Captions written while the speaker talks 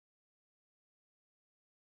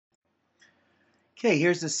Okay,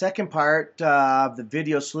 here's the second part of the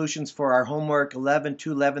video solutions for our homework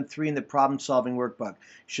 11.2, 11.3 in the problem solving workbook.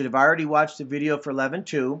 You should have already watched the video for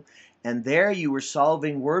 11.2, and there you were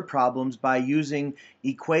solving word problems by using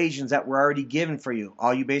equations that were already given for you.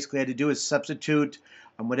 All you basically had to do is substitute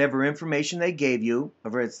whatever information they gave you,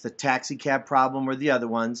 whether it's the taxi cab problem or the other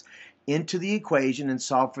ones, into the equation and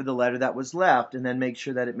solve for the letter that was left, and then make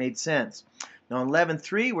sure that it made sense. Now in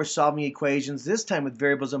 11.3 we're solving equations, this time with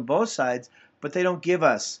variables on both sides, but they don't give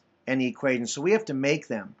us any equations, so we have to make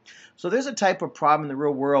them. So there's a type of problem in the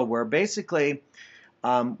real world where basically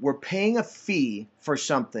we're paying a fee for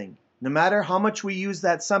something. No matter how much we use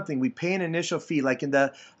that something, we pay an initial fee. Like in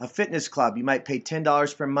a fitness club, you might pay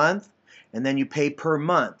 $10 per month, and then you pay per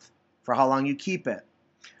month for how long you keep it.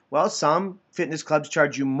 Well, some fitness clubs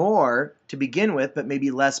charge you more to begin with, but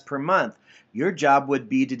maybe less per month. Your job would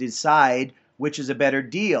be to decide which is a better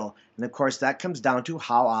deal. And of course, that comes down to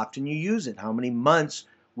how often you use it. How many months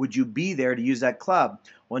would you be there to use that club?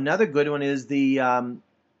 Well, another good one is the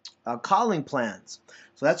calling plans.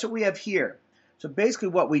 So that's what we have here. So basically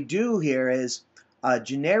what we do here is a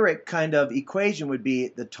generic kind of equation would be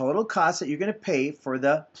the total cost that you're going to pay for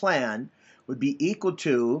the plan would be equal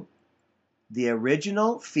to the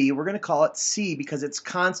original fee. We're going to call it C because it's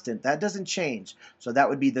constant. That doesn't change. So that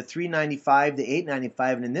would be the $3.95, the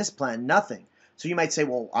 $8.95, and in this plan, nothing. So you might say,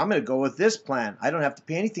 well, I'm going to go with this plan. I don't have to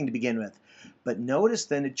pay anything to begin with. But notice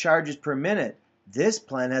then it charges per minute. This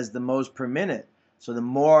plan has the most per minute. So the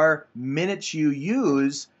more minutes you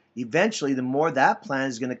use, eventually the more that plan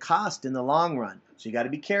is going to cost in the long run. So you got to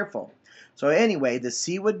be careful. So anyway, the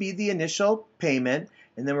C would be the initial payment,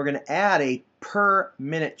 and then we're going to add a per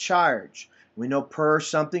minute charge. We know per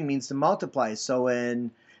something means to multiply. So in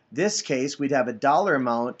this case, we'd have a dollar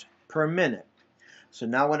amount per minute. So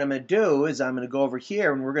now what I'm going to do is I'm going to go over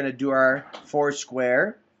here and we're going to do our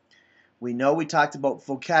Foursquare. We know we talked about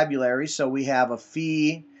vocabulary, so we have a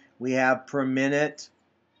fee, we have per minute.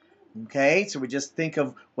 Okay, so we just think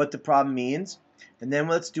of what the problem means. And then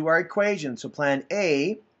let's do our equation. So plan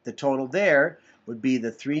A, the total there, would be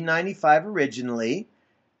the $3.95 originally,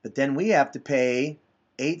 but then we have to pay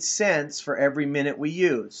 8 cents for every minute we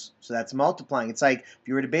use. So that's multiplying. It's like if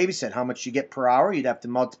you were to babysit, how much you get per hour, you'd have to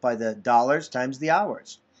multiply the dollars times the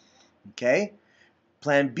hours. Okay?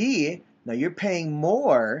 Plan B, now you're paying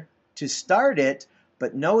more to start it,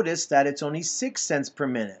 but notice that it's only 6 cents per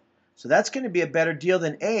minute. So that's going to be a better deal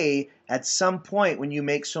than A at some point when you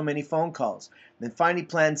make so many phone calls. And then finally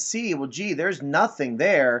plan C, well gee, there's nothing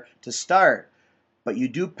there to start, but you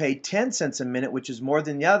do pay 10 cents a minute, which is more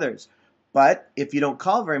than the others. But if you don't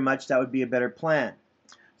call very much, that would be a better plan.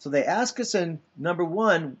 So they ask us in number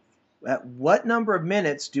one, at what number of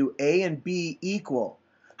minutes do A and B equal?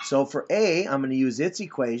 So for A, I'm going to use its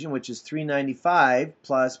equation, which is $3.95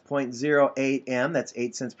 plus 0.08 m, that's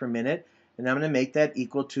 8 cents per minute, and I'm going to make that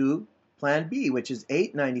equal to plan B, which is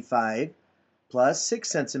 $8.95 plus 6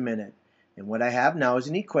 cents a minute. And what I have now is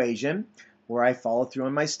an equation where I follow through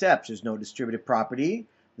on my steps. There's no distributive property.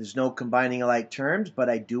 There's no combining alike terms, but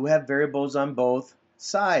I do have variables on both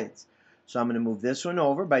sides. So I'm going to move this one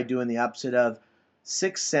over by doing the opposite of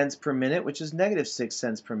 6 cents per minute, which is negative 6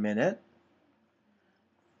 cents per minute.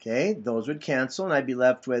 Okay, those would cancel, and I'd be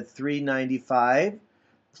left with $3.95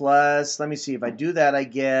 plus, let me see, if I do that, I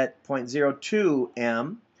get 0.02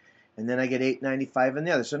 m, and then I get $8.95 on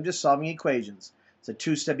the other. So I'm just solving equations. It's a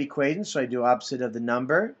two-step equation, so I do opposite of the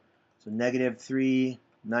number. So negative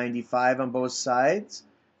 $3.95 on both sides.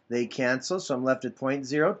 They cancel, so I'm left at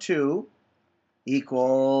 0.02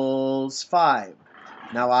 equals 5.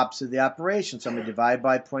 Now opposite of the operation, so I'm going to divide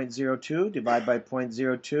by 0.02, divide by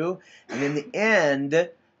 0.02, and in the end,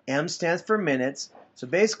 M stands for minutes. So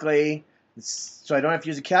basically, so I don't have to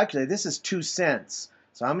use a calculator, this is 2 cents.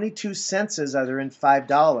 So how many 2 senses are there in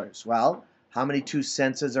 $5? Well, how many 2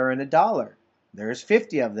 senses are in a dollar? There's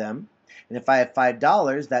 50 of them. And if I have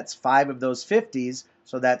 $5, that's 5 of those 50s,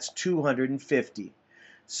 so that's 250.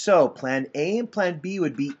 So plan A and plan B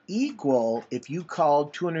would be equal if you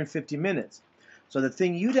called 250 minutes. So the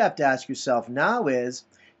thing you'd have to ask yourself now is,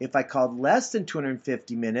 if I called less than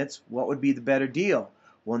 250 minutes, what would be the better deal?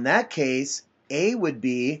 Well, in that case, A would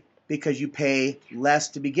be because you pay less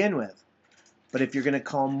to begin with. But if you're going to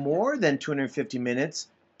call more than 250 minutes,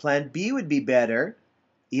 plan B would be better,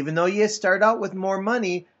 even though you start out with more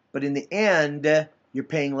money, but in the end, you're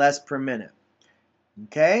paying less per minute.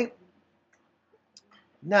 Okay?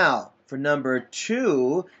 Now, for number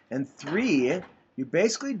 2 and 3, you're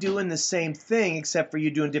basically doing the same thing except for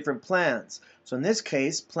you're doing different plans. So in this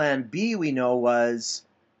case, plan B we know was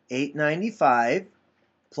 $8.95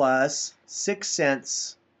 plus 6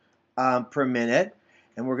 cents per minute.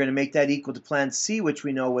 and we're going to make that equal to plan C, which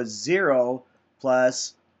we know was 0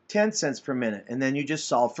 plus 10 cents per minute. And then you just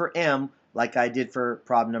solve for M like I did for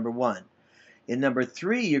problem number 1. In number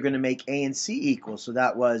 3, you're going to make A and C equal. So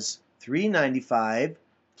that was $3.95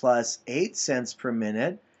 plus 8 cents per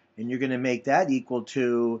minute. And you're going to make that equal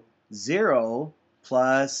to 0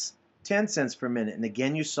 plus 10 cents per minute. And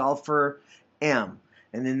again, you solve for M.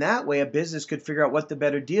 And in that way, a business could figure out what the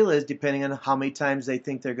better deal is depending on how many times they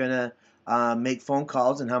think they're going to make phone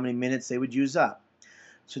calls and how many minutes they would use up.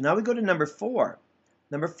 So now we go to number 4.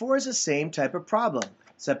 Number 4 is the same type of problem.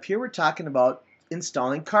 Except here we're talking about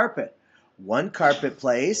installing carpet. One carpet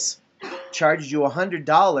place charges you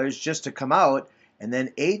 $100 just to come out, and then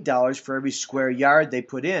 $8 for every square yard they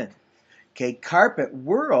put in. Okay, Carpet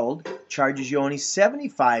World charges you only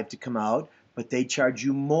 $75 to come out, but they charge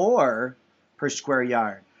you more per square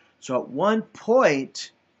yard. So at one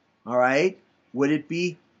point, all right, would it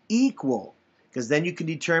be equal? Because then you can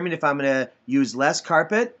determine if I'm going to use less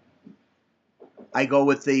carpet, I go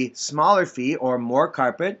with the smaller fee, or more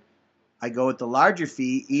carpet, I go with the larger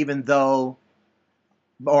fee, even though,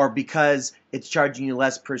 or because it's charging you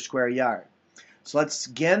less per square yard. So let's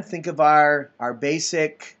again think of our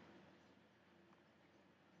basic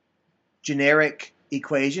generic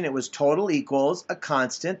equation. It was total equals a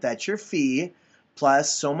constant, that's your fee,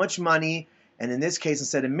 plus so much money, and in this case,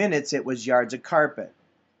 instead of minutes, it was yards of carpet.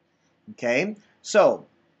 Okay, so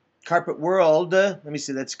Carpet World, let me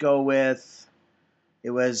see, let's go with,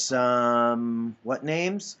 it was, what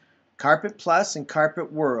names? Carpet Plus and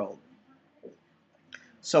Carpet World.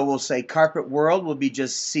 So we'll say Carpet World will be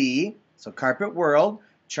just C. So Carpet World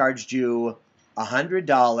charged you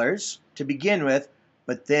 $100 to begin with,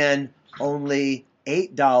 but then only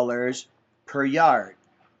 $8 per yard.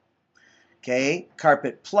 Okay,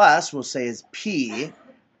 Carpet Plus we'll say is P.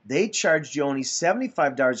 They charged you only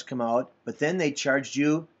 $75 to come out, but then they charged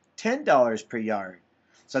you $10 per yard.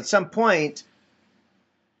 So at some point,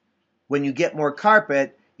 when you get more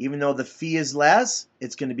carpet, even though the fee is less,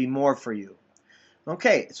 it's going to be more for you.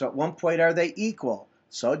 Okay, so at one point, are they equal?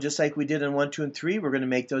 So just like we did in 1, 2, and 3, we're going to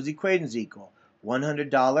make those equations equal.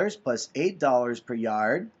 $100 plus $8 per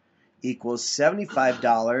yard equals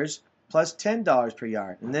 $75 plus $10 per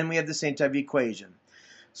yard. And then we have the same type of equation.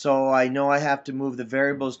 So I know I have to move the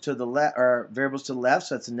variables to the left,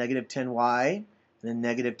 so that's a negative 10y and a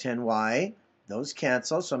negative 10y. Those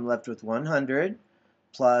cancel, so I'm left with 100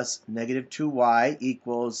 plus negative 2y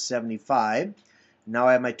equals 75. Now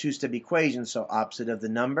I have my two-step equation, so opposite of the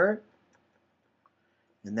number,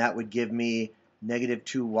 and that would give me negative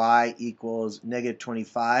 2y equals negative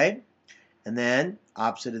 25. And then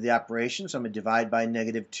opposite of the operation, so I'm going to divide by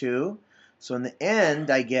negative 2. So in the end,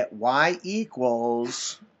 I get y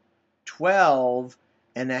equals 12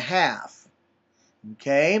 and a half.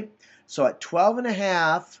 Okay, so at 12 and a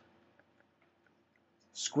half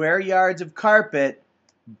square yards of carpet,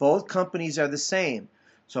 both companies are the same.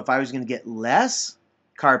 So if I was going to get less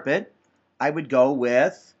carpet, I would go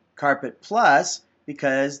with Carpet Plus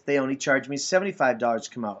because they only charge me $75 to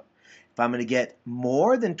come out. If I'm going to get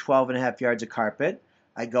more than 12 and a half yards of carpet,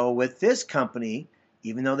 I go with this company.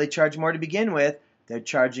 Even though they charge more to begin with, they're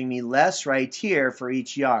charging me less right here for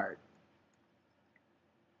each yard.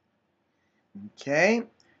 Okay,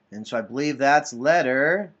 and so I believe that's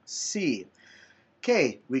letter C.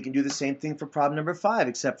 Okay, we can do the same thing for problem number 5,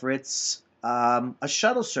 except for it's a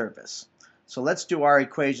shuttle service. So let's do our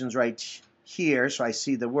equations right here so I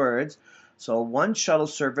see the words. So one shuttle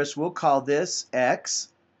service, we'll call this X,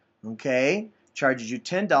 okay, charges you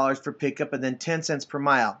 $10 for pickup and then 10 cents per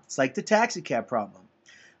mile. It's like the taxi cab problem.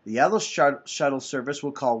 The other shuttle service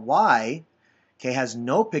we'll call Y, okay, has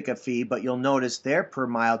no pickup fee, but you'll notice their per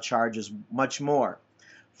mile charge is much more.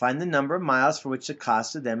 Find the number of miles for which the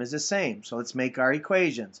cost of them is the same. So let's make our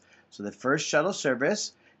equations. So the first shuttle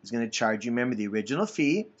service is going to charge you, remember, the original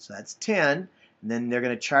fee, so that's 10, and then they're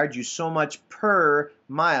going to charge you so much per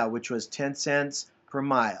mile, which was 10 cents per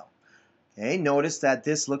mile. Okay, notice that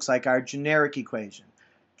this looks like our generic equation.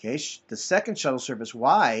 Okay, the second shuttle service,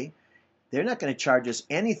 Y, they're not going to charge us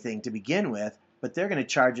anything to begin with, but they're going to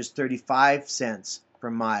charge us 35 cents per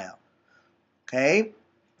mile. Okay,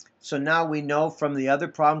 so now we know from the other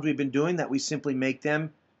problems we've been doing that we simply make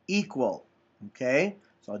them equal. Okay,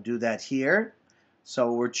 so I'll do that here.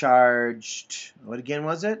 So we're charged, what again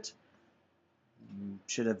was it?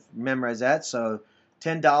 Should have memorized that. So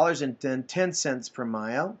 $10 and then 10 cents per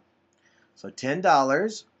mile. So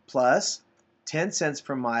 $10 plus 10 cents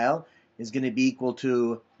per mile is going to be equal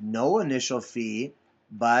to no initial fee,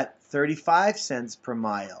 but 35 cents per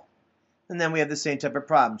mile. And then we have the same type of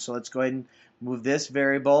problem. So let's go ahead and move this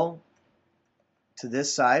variable to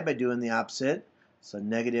this side by doing the opposite. So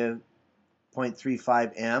negative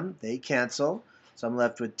 0.35 m, they cancel. So I'm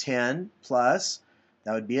left with 10 plus,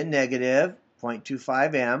 that would be a negative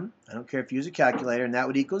 0.25 m. I don't care if you use a calculator, and that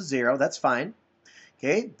would equal 0. That's fine.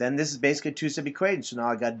 Okay, then this is basically a two-step equation. So now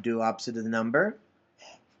I got to do opposite of the number.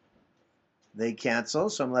 They cancel,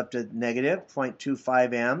 so I'm left with negative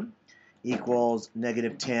 0.25 m equals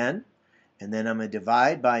negative 10. And then I'm going to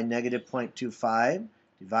divide by negative 0.25,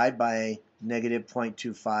 divide by negative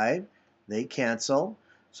 0.25. They cancel.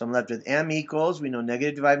 So I'm left with m equals, we know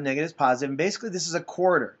negative divided by negative is positive, and basically this is a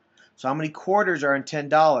quarter. So how many quarters are in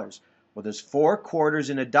 $10? Well, there's 4 quarters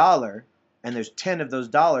in $1, and there's 10 of those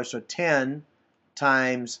dollars, so 10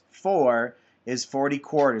 times 4 is 40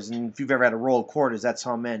 quarters. And if you've ever had a roll of quarters, that's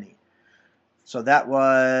how many. So that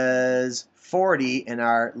was 40, and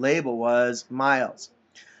our label was miles.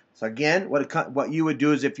 So again, what you would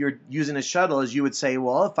do is if you're using a shuttle is you would say,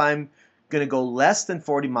 well, if I'm going to go less than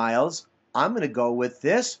 40 miles, I'm going to go with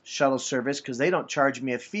this shuttle service because they don't charge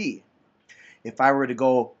me a fee. If I were to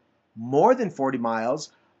go more than 40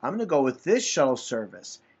 miles, I'm going to go with this shuttle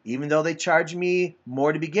service. Even though they charge me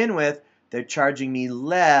more to begin with, they're charging me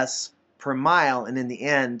less per mile, and in the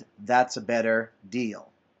end, that's a better deal.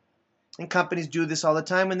 And companies do this all the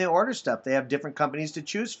time when they order stuff. They have different companies to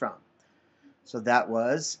choose from. So that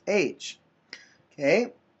was H.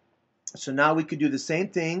 Okay, so now we could do the same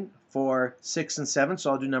thing for 6 and 7,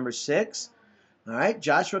 so I'll do number 6. All right,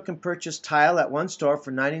 Joshua can purchase tile at one store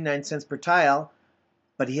for 99 cents per tile,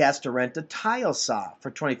 but he has to rent a tile saw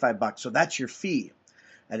for 25 bucks, so that's your fee.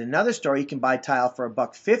 At another store, he can buy tile for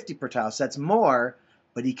 $1.50 per tile, so that's more,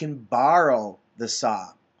 but he can borrow the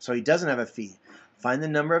saw, so he doesn't have a fee. Find the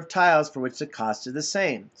number of tiles for which the cost is the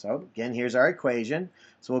same. So again, here's our equation.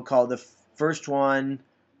 So we'll call the first one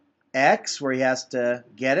X, where he has to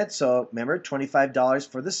get it. So remember, $25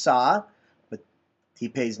 for the saw, but he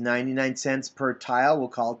pays 99 cents per tile. We'll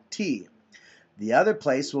call T. The other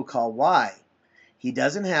place we'll call Y. He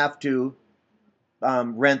doesn't have to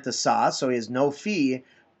rent the saw, so he has no fee,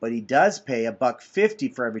 but he does pay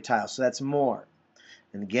 $1.50 for every tile, so that's more.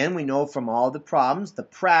 And again, we know from all the problems, the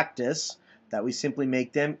practice, that we simply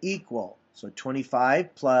make them equal. So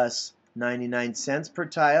 25 plus 99 cents per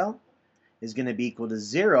tile is going to be equal to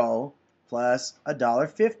 0 plus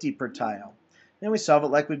 $1.50 per tile. Then we solve it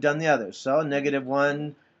like we've done the others. So negative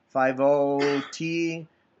 1.50t,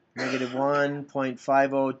 negative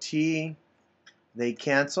 1.50t, they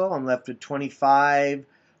cancel. I'm left with 25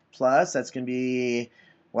 plus, that's going to be,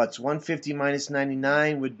 what's 150 minus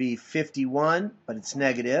 99 would be 51, but it's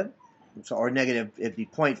negative. So, or negative, it'd be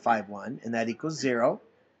 0.51, and that equals 0.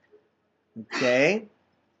 Okay.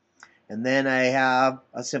 And then I have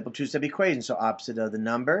a simple two-step equation, so opposite of the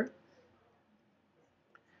number.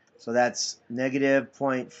 So that's negative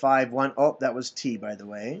 0.51, oh, that was t, by the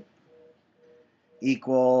way,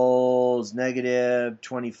 equals negative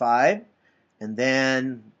 25. And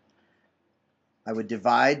then I would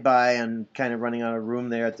divide by, I'm kind of running out of room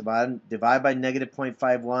there at the bottom, divide by negative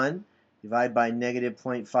 0.51, divide by negative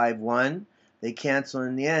 0.51. They cancel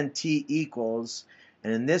in the end, t equals,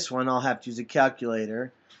 and in this one I'll have to use a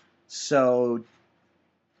calculator. So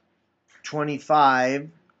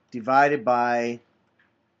 25 divided by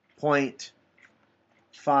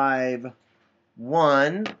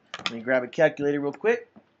 0.51. Let me grab a calculator real quick.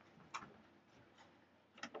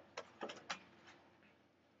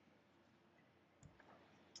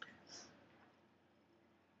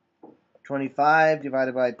 .25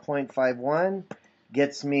 divided by 0.51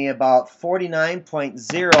 gets me about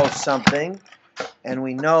 49.0 something, and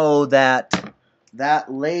we know that that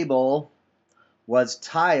label was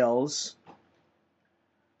tiles,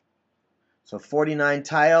 so 49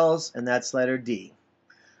 tiles, and that's letter D.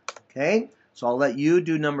 Okay, so I'll let you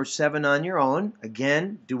do number 7 on your own.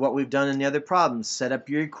 Again, do what we've done in the other problems. Set up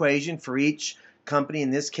your equation for each company.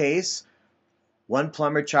 In this case, one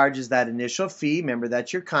plumber charges that initial fee. Remember,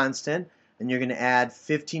 that's your constant. And you're going to add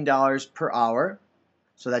 $15 per hour.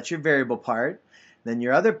 So that's your variable part. Then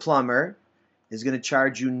your other plumber is going to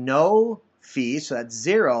charge you no fee. So that's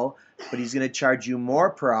 0. But he's going to charge you more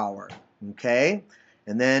per hour. Okay?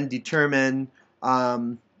 And then determine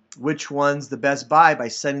which one's the best buy by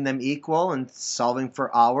setting them equal and solving for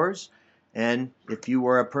hours. And if you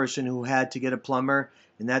were a person who had to get a plumber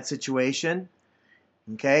in that situation,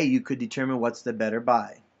 okay, you could determine what's the better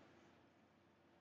buy.